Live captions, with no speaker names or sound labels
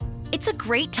It's a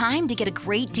great time to get a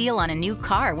great deal on a new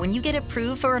car when you get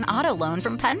approved for an auto loan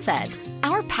from PenFed.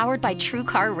 Our Powered by True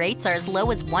Car rates are as low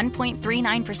as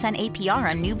 1.39% APR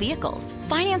on new vehicles.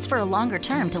 Finance for a longer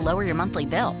term to lower your monthly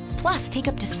bill. Plus, take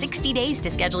up to 60 days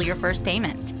to schedule your first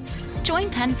payment. Join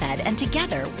PenFed and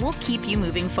together we'll keep you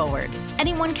moving forward.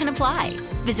 Anyone can apply.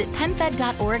 Visit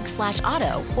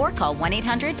PenFed.org/auto or call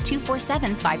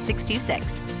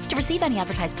 1-800-247-5626. To receive any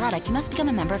advertised product, you must become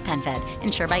a member of PenFed,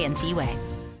 insured by NCUA.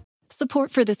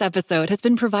 Support for this episode has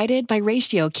been provided by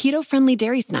Ratio keto-friendly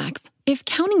dairy snacks. If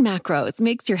counting macros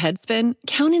makes your head spin,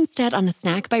 count instead on a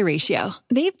snack by Ratio.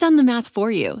 They've done the math for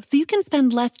you, so you can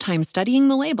spend less time studying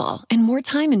the label and more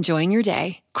time enjoying your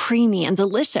day. Creamy and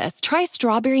delicious, try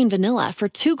strawberry and vanilla for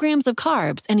 2 grams of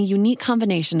carbs and a unique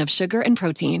combination of sugar and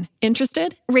protein.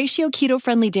 Interested? Ratio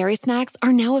keto-friendly dairy snacks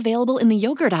are now available in the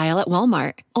yogurt aisle at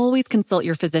Walmart. Always consult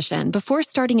your physician before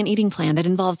starting an eating plan that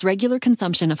involves regular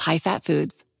consumption of high-fat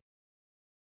foods.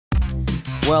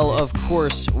 Well, of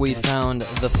course, we found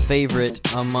the favorite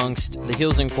amongst the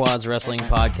Heels and Quads Wrestling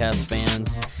Podcast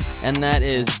fans, and that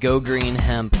is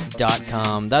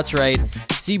GoGreenHemp.com. That's right,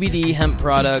 CBD hemp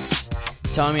products.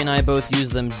 Tommy and I both use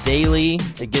them daily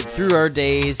to get through our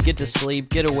days, get to sleep,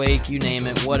 get awake, you name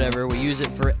it, whatever. We use it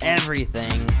for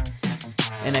everything.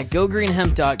 And at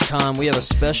GoGreenHemp.com, we have a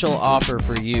special offer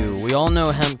for you. We all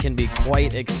know hemp can be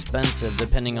quite expensive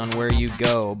depending on where you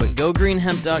go, but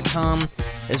GoGreenHemp.com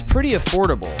is pretty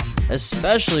affordable,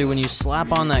 especially when you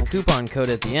slap on that coupon code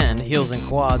at the end, Heels and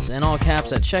Quads, in all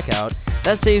caps at checkout.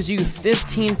 That saves you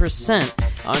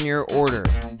 15% on your order.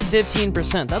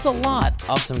 15%, that's a lot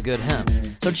off some good hemp.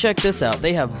 So check this out.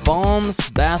 They have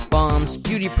balms, bath bombs,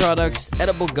 beauty products,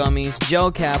 edible gummies,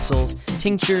 gel capsules,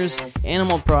 tinctures,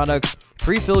 animal products,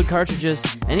 pre-filled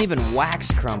cartridges, and even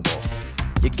wax crumble.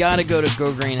 You gotta go to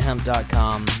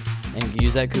GoGreenHemp.com and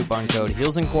use that coupon code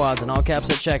Heels and Quads in all caps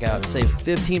at checkout to save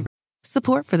 15%.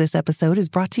 Support for this episode is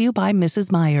brought to you by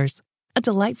Mrs. Meyer's. A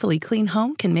delightfully clean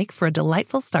home can make for a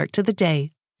delightful start to the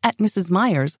day. At Mrs.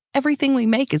 Meyer's, everything we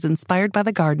make is inspired by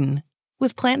the garden.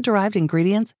 With plant-derived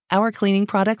ingredients, our cleaning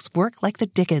products work like the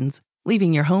dickens,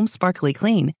 leaving your home sparkly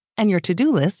clean and your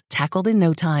to-do list tackled in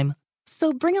no time.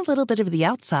 So bring a little bit of the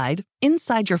outside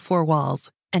inside your 4 walls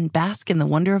and bask in the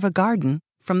wonder of a garden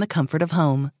from the comfort of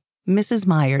home. Mrs.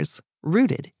 Meyer's,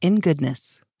 rooted in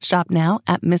goodness. Shop now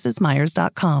at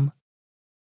mrsmeyers.com.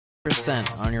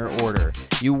 On your order.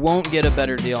 You won't get a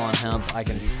better deal on hemp, I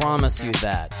can promise you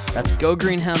that. That's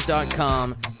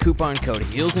GoGreenHemp.com, coupon code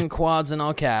Heels and Quads in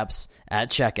all caps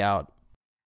at checkout.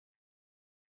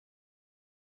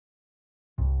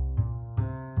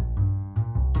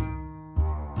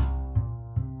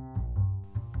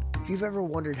 If you've ever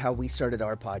wondered how we started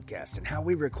our podcast and how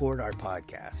we record our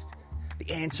podcast,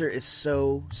 the answer is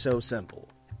so simple.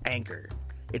 Anchor.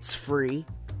 It's free.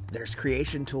 There's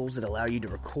creation tools that allow you to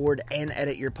record and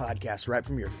edit your podcast right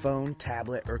from your phone,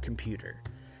 tablet, or computer.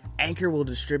 Anchor will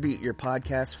distribute your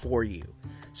podcast for you,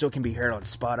 so it can be heard on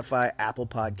Spotify, Apple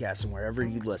Podcasts, and wherever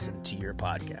you listen to your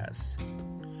podcasts.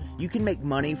 You can make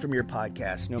money from your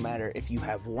podcast no matter if you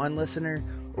have 1 listener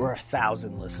or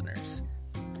 1,000 listeners.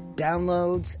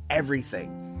 Downloads,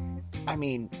 everything. I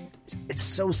mean, it's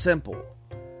so simple.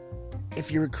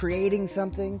 If you're creating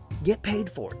something, get paid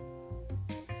for it.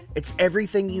 It's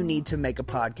everything you need to make a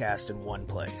podcast in one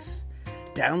place.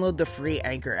 Download the free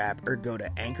Anchor app or go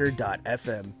to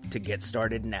anchor.fm to get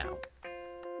started now.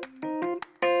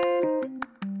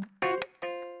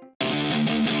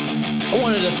 I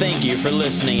wanted to thank you for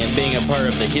listening and being a part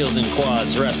of the Heels and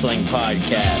Quads Wrestling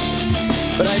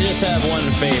Podcast. But I just have one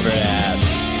favor to ask,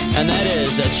 and that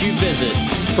is that you visit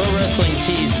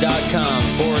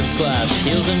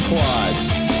ProWrestlingTees.com/Heels and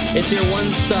Quads. It's your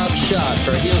one-stop shop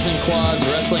for Heels and Quads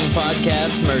Wrestling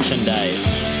Podcast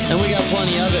merchandise. And we got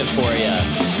plenty of it for you.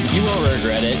 You won't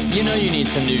regret it. You know you need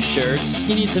some new shirts.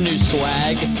 You need some new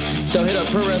swag. So hit up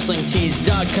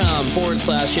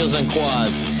ProWrestlingTees.com/Heels and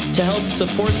Quads to help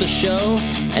support the show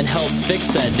and help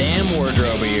fix that damn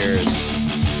wardrobe of yours.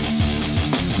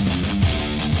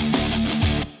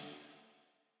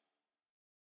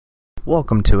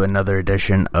 Welcome to another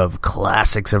edition of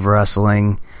Classics of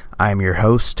Wrestling. I'm your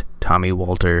host, Tommy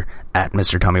Walter, at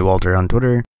Mr. Tommy Walter on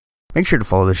Twitter. Make sure to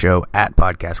follow the show at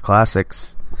Podcast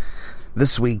Classics.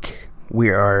 This week, we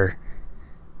are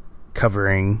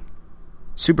covering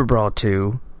Super Brawl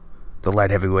 2, the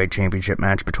Light Heavyweight Championship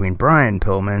match between Brian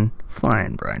Pillman,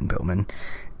 Flying Brian Pillman,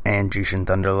 and Jushin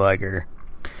Thunder Liger.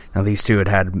 Now, these two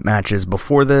had matches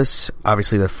before this.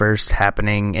 Obviously, the first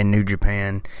happening in New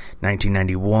Japan,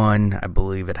 1991. I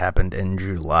believe it happened in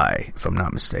July, if I'm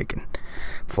not mistaken.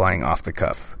 Flying off the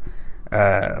cuff.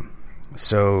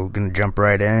 So, gonna jump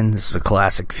right in. This is a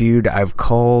classic feud. I've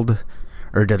called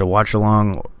or did a watch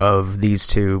along of these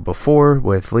two before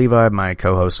with Levi, my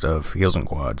co-host of Heels and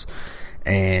Quads.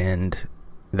 And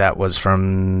that was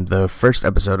from the first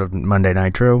episode of Monday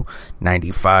Nitro,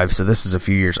 95. So this is a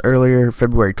few years earlier,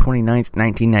 February 29th,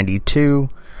 1992,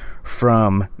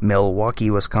 from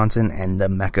Milwaukee, Wisconsin, and the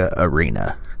Mecca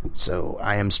Arena. So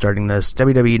I am starting this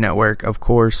WWE Network, of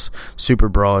course, Super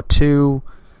Brawl 2,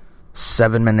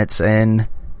 7 minutes in,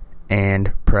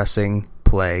 and pressing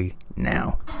play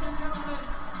now.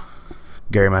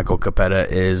 Gary Michael Capetta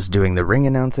is doing the ring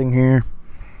announcing here.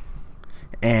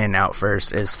 And out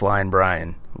first is Flying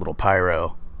Brian, little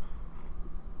pyro.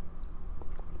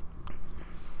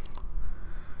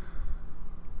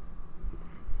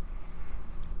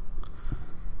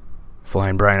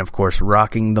 Flying Brian, of course,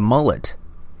 rocking the mullet.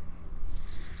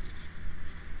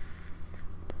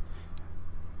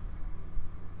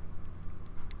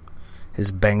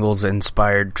 His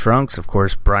Bengals-inspired trunks. Of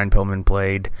course, Brian Pillman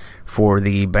played for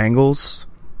the Bengals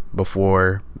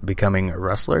before becoming a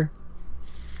wrestler.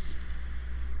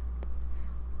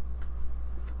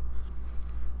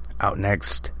 Out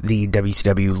next, the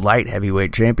WCW Light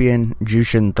Heavyweight Champion,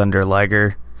 Jushin Thunder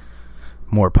Liger.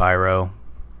 More pyro.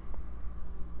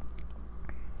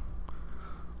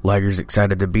 Liger's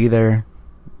excited to be there.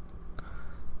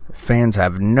 Fans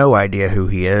have no idea who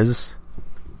he is.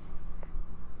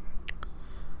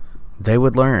 They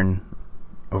would learn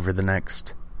over the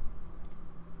next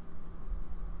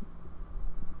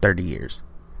 30 years.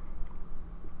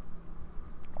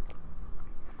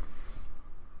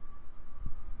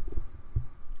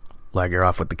 Liger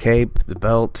off with the cape, the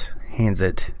belt, hands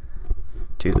it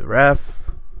to the ref.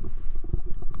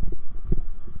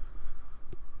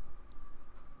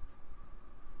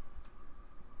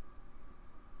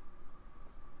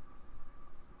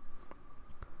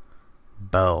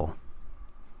 Bell.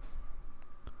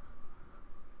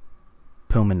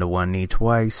 Pillman to one knee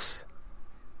twice.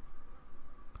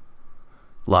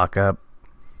 Lock up.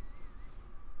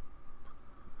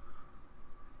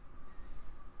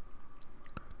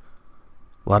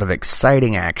 A lot of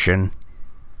exciting action.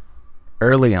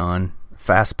 Early on.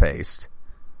 Fast-paced.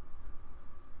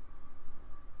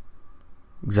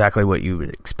 Exactly what you would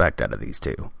expect out of these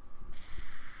two.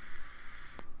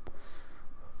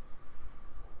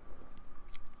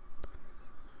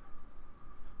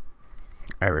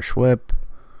 Irish whip.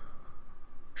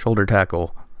 Shoulder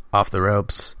tackle. Off the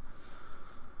ropes.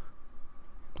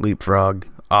 Leapfrog.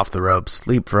 Off the ropes.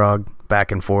 Leapfrog.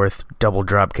 Back and forth. Double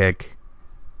drop kick.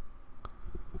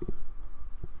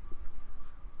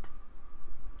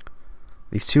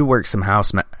 These two worked some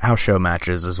house show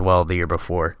matches as well the year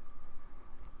before.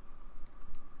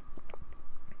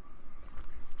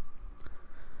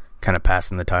 Kind of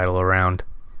passing the title around.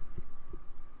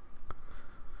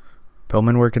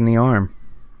 Pillman working the arm.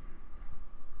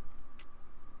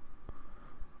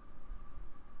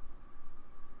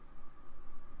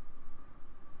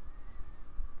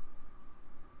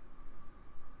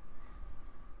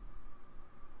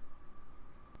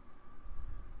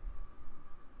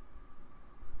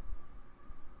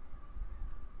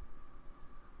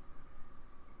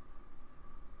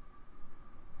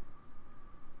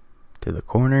 To the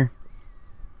corner.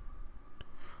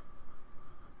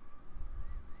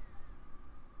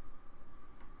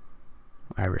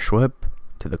 Irish whip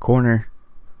to the corner.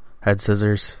 Head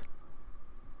scissors.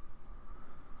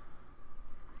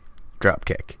 Drop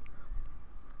kick.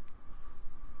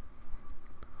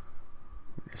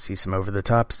 See some over the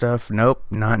top stuff. Nope,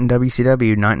 not in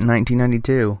WCW, not in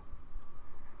 1992.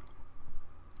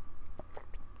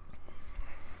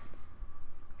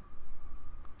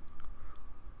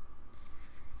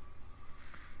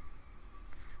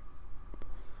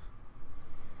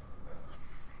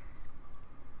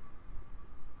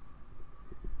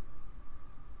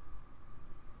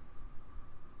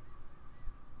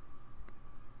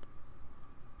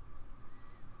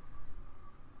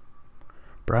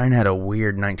 Brian had a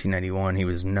weird 1991. He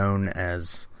was known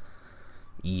as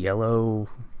Yellow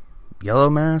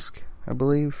Mask, I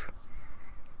believe.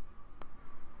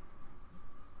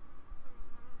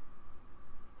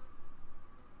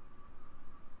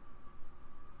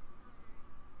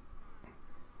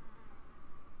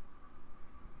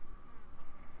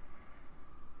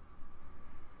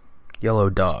 Yellow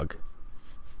Dog.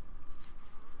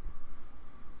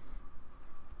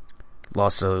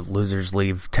 Lost a Losers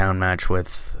Leave Town match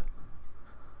with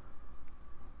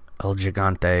El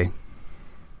Gigante.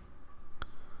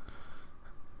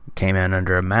 Came in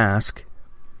under a mask.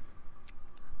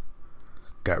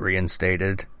 Got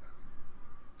reinstated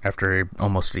after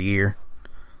almost a year.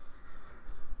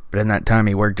 But in that time,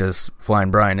 he worked as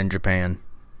Flying Brian in Japan.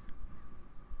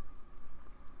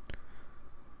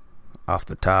 Off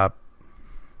the top.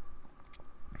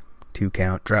 2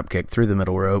 count. Drop kick through the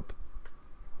middle rope.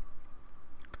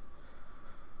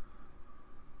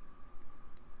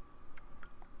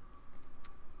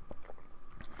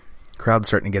 Crowd's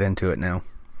starting to get into it now.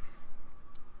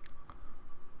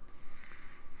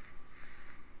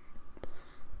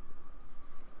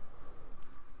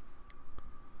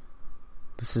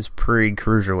 This is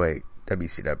pre-cruiserweight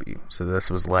WCW, so this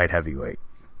was light heavyweight.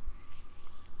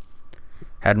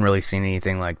 Hadn't really seen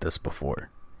anything like this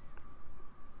before.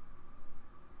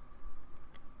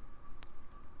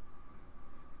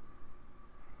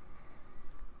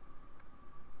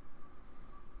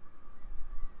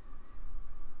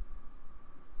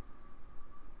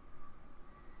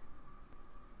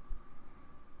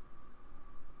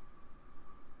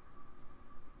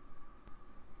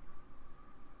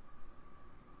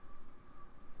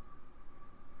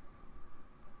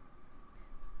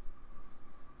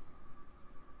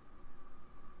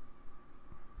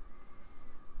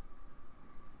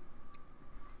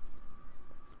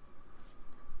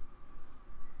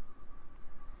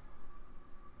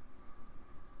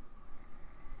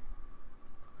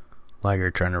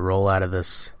 Liger trying to roll out of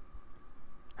this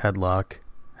headlock,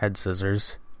 head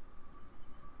scissors.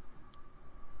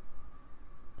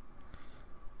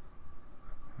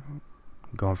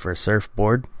 Going for a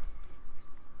surfboard.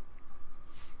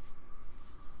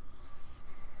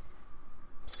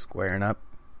 Squaring up.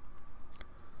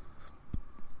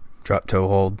 Drop toe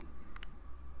hold.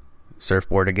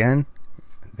 Surfboard again.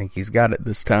 I think he's got it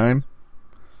this time.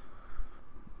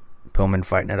 Pillman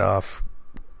fighting it off.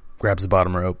 Grabs the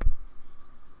bottom rope.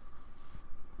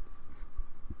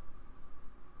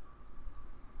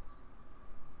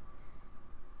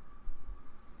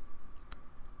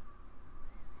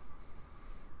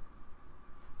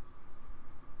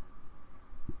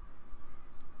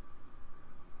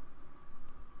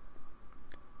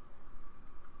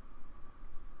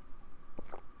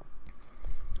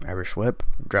 Irish whip,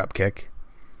 drop kick.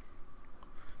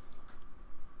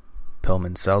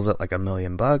 Pillman sells it like $1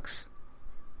 million.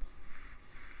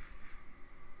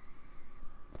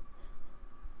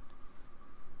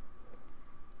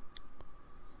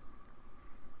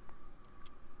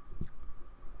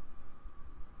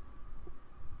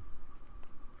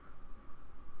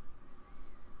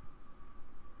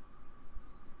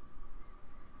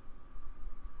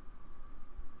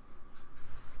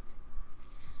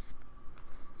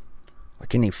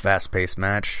 Like any fast-paced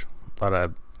match, a lot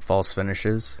of false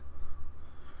finishes.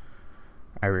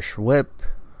 Irish whip.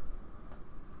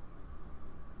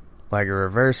 Liger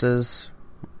reverses.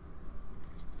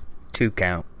 2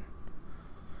 count.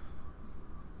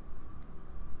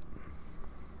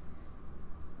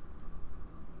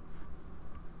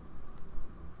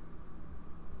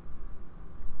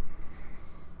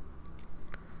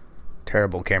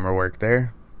 Terrible camera work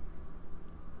there.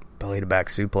 Belly to back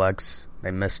suplex.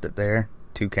 They missed it there.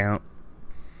 2 count.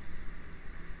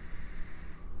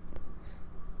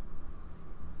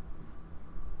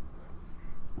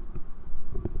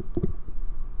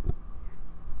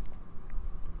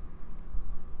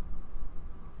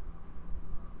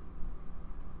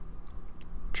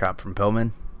 Chop from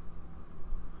Pillman.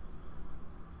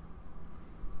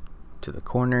 To the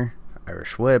corner.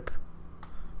 Irish whip.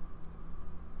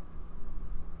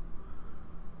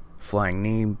 Flying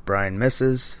knee. Brian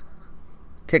misses.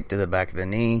 Kick to the back of the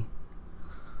knee.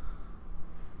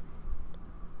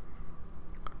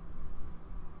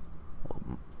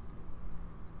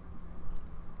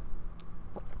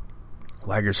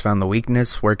 Liger's found the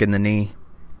weakness, working the knee.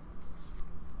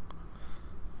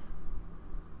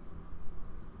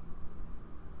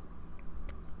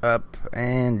 Up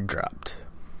and dropped.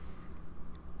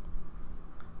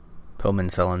 Pillman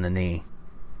selling the knee.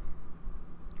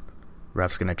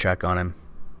 Ref's gonna check on him.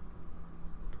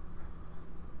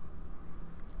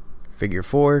 Figure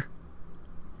 4.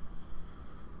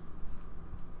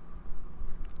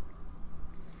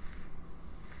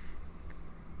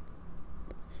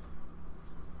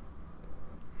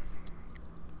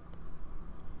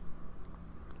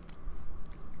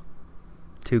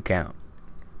 Two count.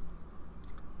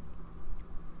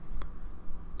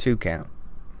 2 count.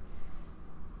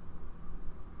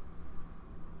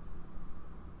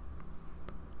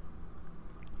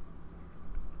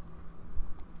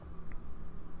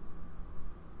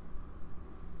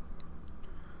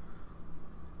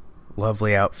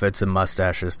 Lovely outfits and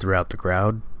mustaches throughout the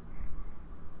crowd.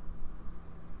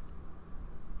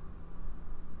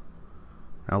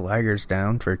 Now Liger's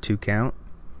down for a 2 count.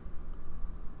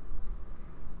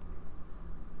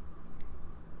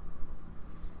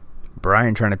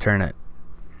 Bryan trying to turn it.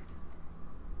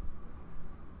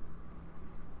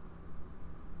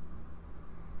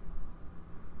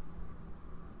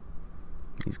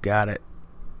 He's got it.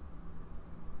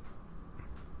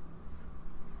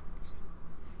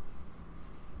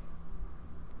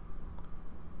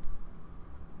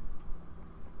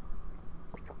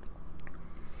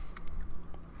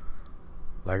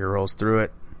 Liger rolls through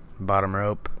it. Bottom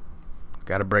rope.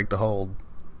 Got to break the hold.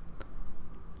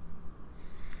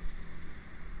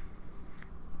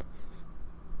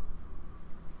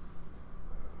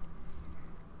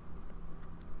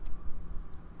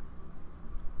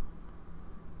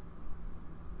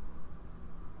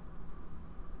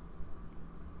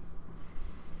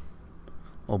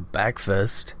 Old back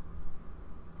fist.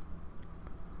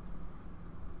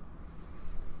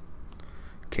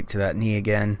 Kick to that knee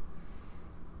again.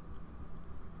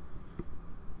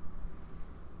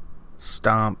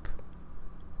 Stomp.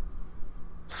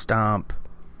 Stomp.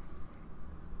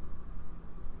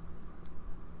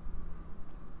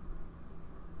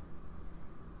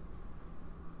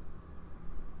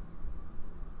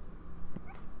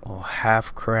 Oh,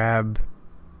 half crab.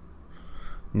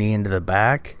 Knee into the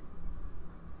back.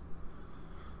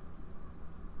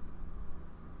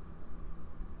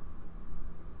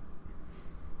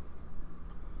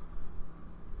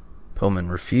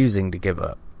 Pillman refusing to give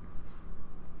up.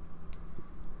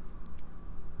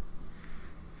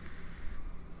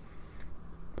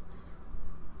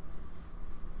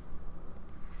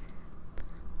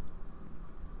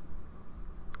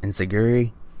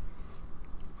 Enziguri.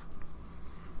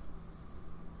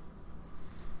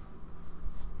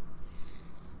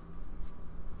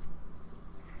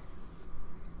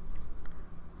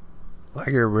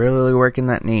 Liger really working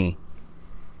that knee.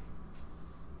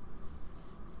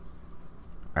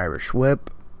 Irish whip.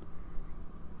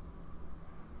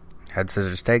 Head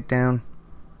scissors takedown.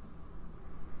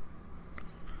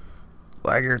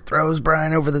 Liger throws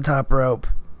Bryan over the top rope.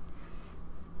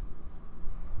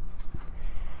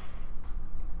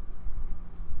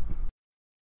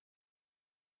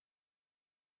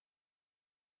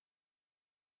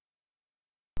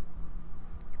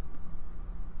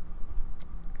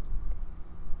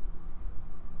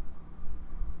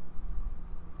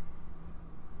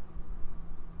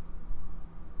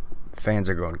 Fans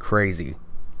are going crazy.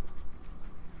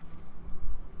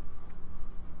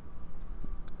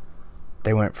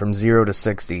 They went from 0 to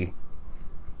 60.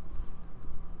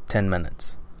 10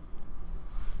 minutes.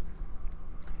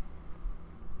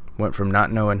 Went from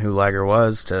not knowing who Liger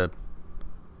was to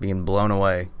being blown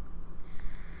away.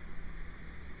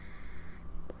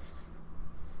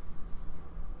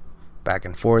 Back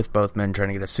and forth, both men trying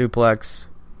to get a suplex.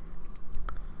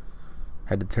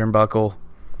 Head to turnbuckle.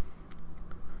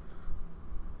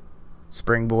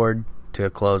 Springboard to a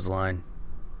clothesline.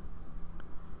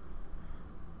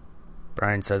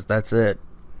 Bryan says that's it.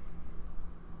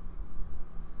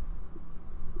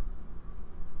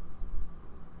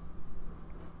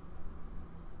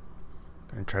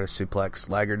 Gonna try to suplex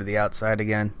Liger to the outside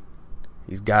again.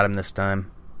 He's got him this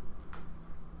time.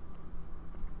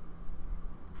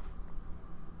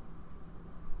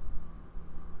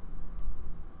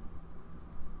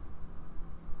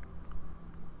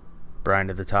 Bryan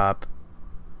to the top.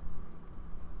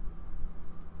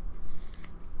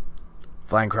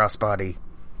 Flying crossbody.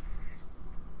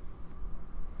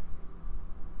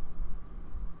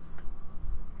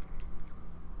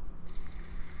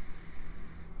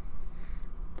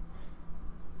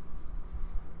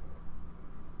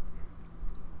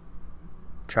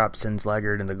 Chop sends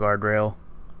Liger in the guardrail.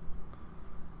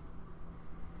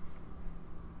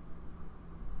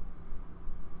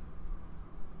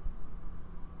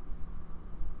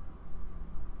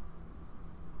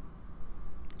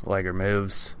 Liger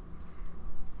moves.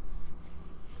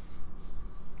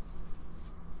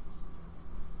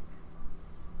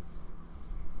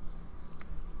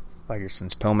 Liger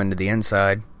sends Pillman to the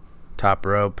inside. Top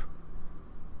rope.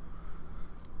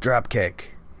 Drop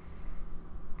kick.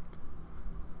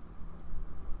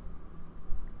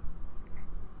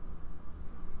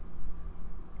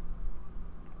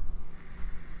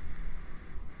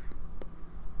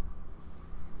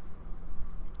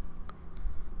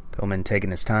 Pillman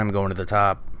taking his time going to the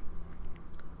top.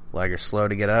 Liger slow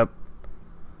to get up.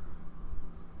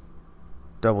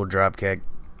 Double drop kick.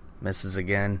 Misses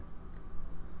again.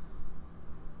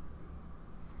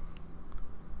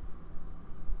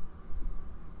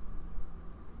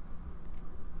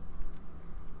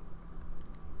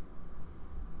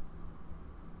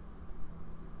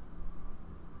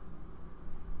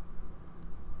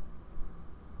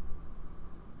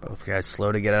 Both guys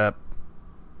slow to get up.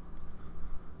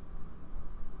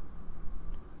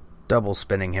 Double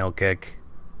spinning heel kick.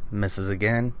 Misses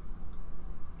again.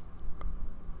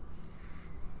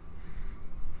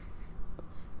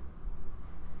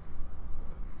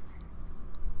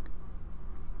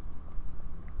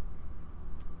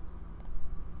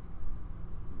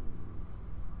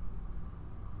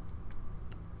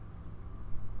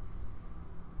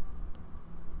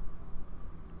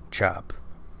 Chop.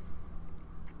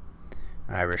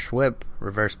 Irish whip,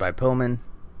 reversed by Pillman.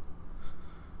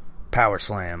 Power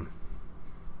slam.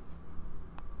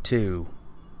 2.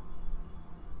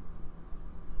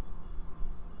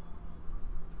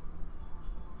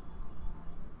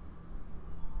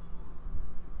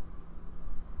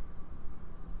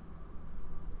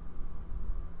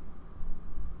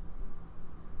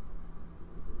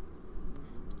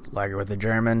 Liger with the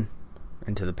German.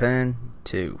 Into the pin.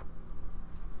 2.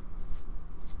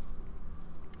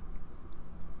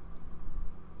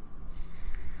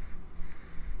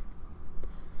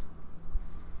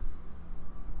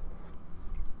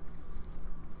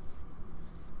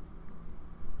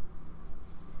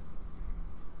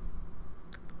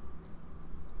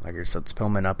 Liger sets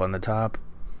Pillman up on the top.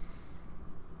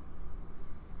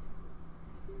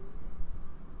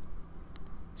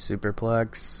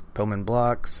 Superplex. Pillman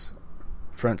blocks.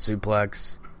 Front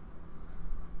suplex.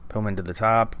 Pillman to the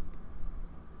top.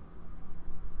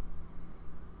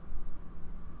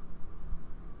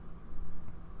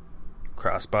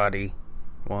 Crossbody.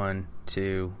 1,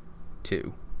 2,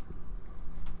 2.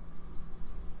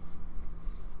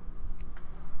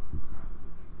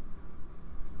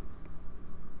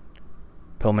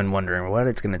 Pillman wondering what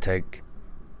it's going to take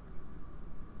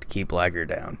to keep Liger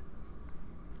down.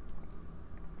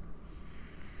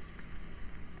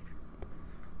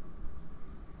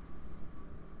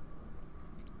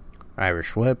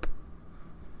 Irish whip.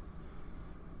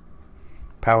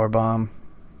 Powerbomb.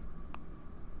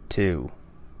 2.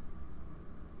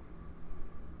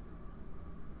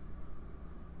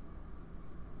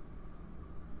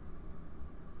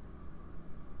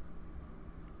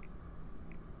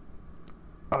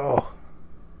 Oh.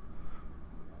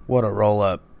 What a roll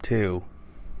up, too.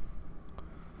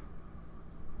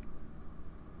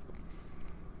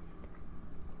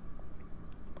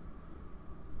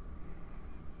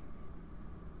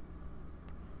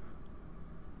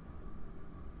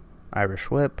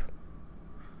 Irish whip.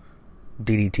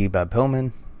 DDT by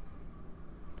Pillman.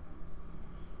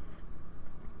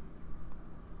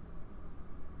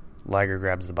 Liger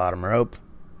grabs the bottom rope.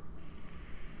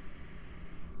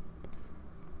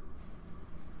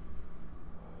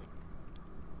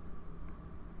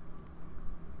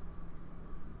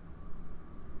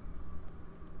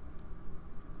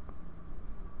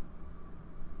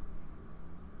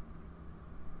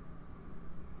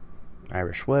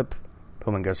 Irish whip.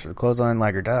 Pillman goes for the clothesline.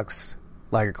 Liger ducks.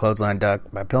 Liger clothesline duck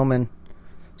by Pillman.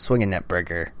 Swinging net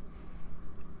breaker.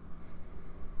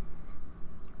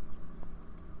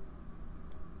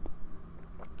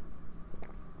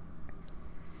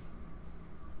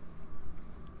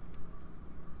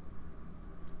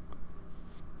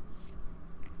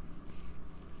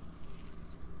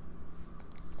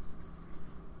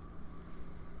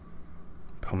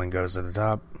 Pillman goes to the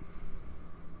top.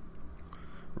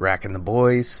 Racking the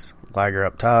boys. Liger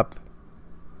up top.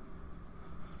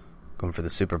 Going for the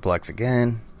superplex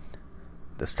again.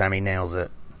 This time he nails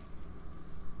it.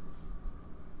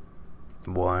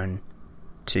 1,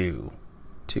 2.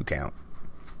 2 count.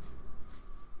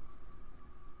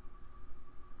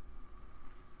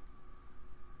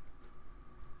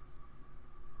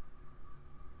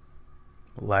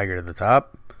 Liger to the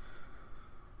top.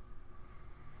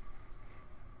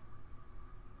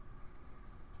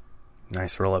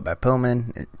 Nice roll up by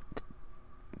Pillman.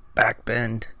 Back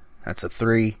bend. That's a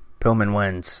 3. Pillman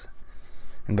wins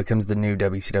and becomes the new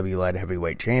WCW Light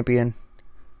Heavyweight Champion.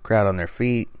 Crowd on their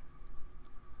feet.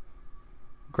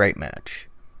 Great match.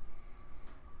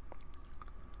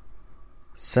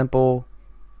 Simple,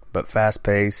 but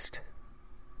fast-paced.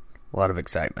 A lot of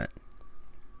excitement.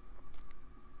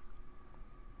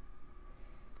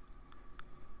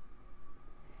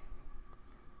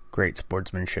 Great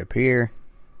sportsmanship here.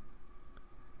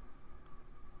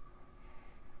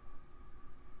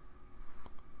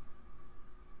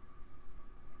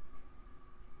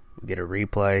 Get a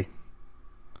replay.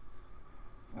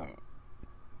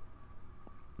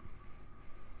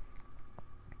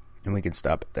 And we can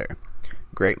stop it there.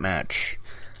 Great match.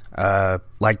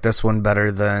 Like this one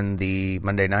better than the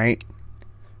Monday Night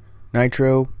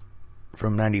Nitro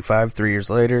from 95, 3 years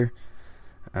later.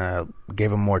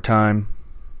 Gave him more time.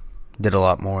 Did a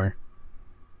lot more.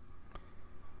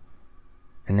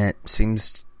 And it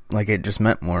seems like it just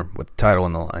meant more with the title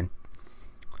on the line.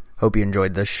 Hope you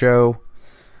enjoyed this show.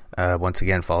 Once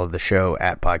again, follow the show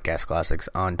at Podcast Classics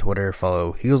on Twitter.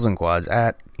 Follow Heels and Quads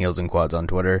at Heels and Quads on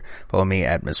Twitter. Follow me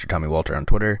at Mr. Tommy Walter on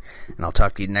Twitter. And I'll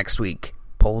talk to you next week.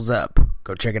 Polls up.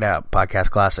 Go check it out.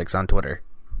 Podcast Classics on Twitter.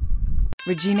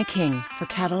 Regina King for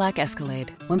Cadillac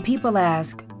Escalade. When people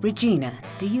ask, Regina,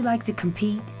 do you like to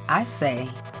compete? I say,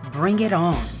 bring it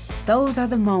on. Those are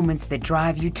the moments that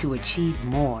drive you to achieve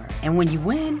more. And when you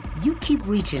win, you keep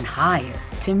reaching higher.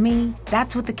 To me,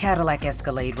 that's what the Cadillac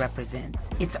Escalade represents.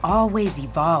 It's always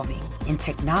evolving in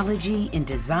technology, in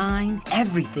design,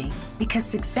 everything. Because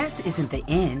success isn't the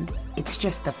end, it's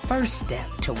just the first step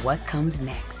to what comes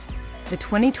next. The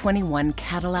 2021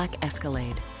 Cadillac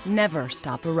Escalade. Never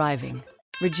stop arriving.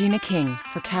 Regina King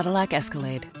for Cadillac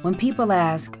Escalade. When people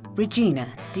ask, Regina,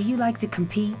 do you like to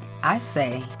compete? I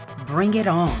say, bring it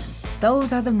on.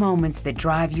 Those are the moments that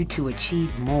drive you to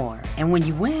achieve more. And when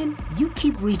you win, you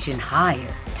keep reaching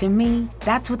higher. To me,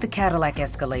 that's what the Cadillac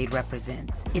Escalade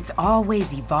represents. It's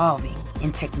always evolving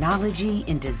in technology,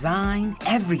 in design,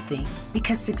 everything.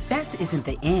 Because success isn't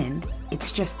the end,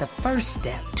 it's just the first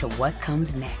step to what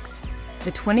comes next.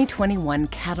 The 2021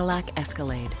 Cadillac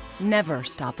Escalade. Never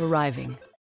stop arriving.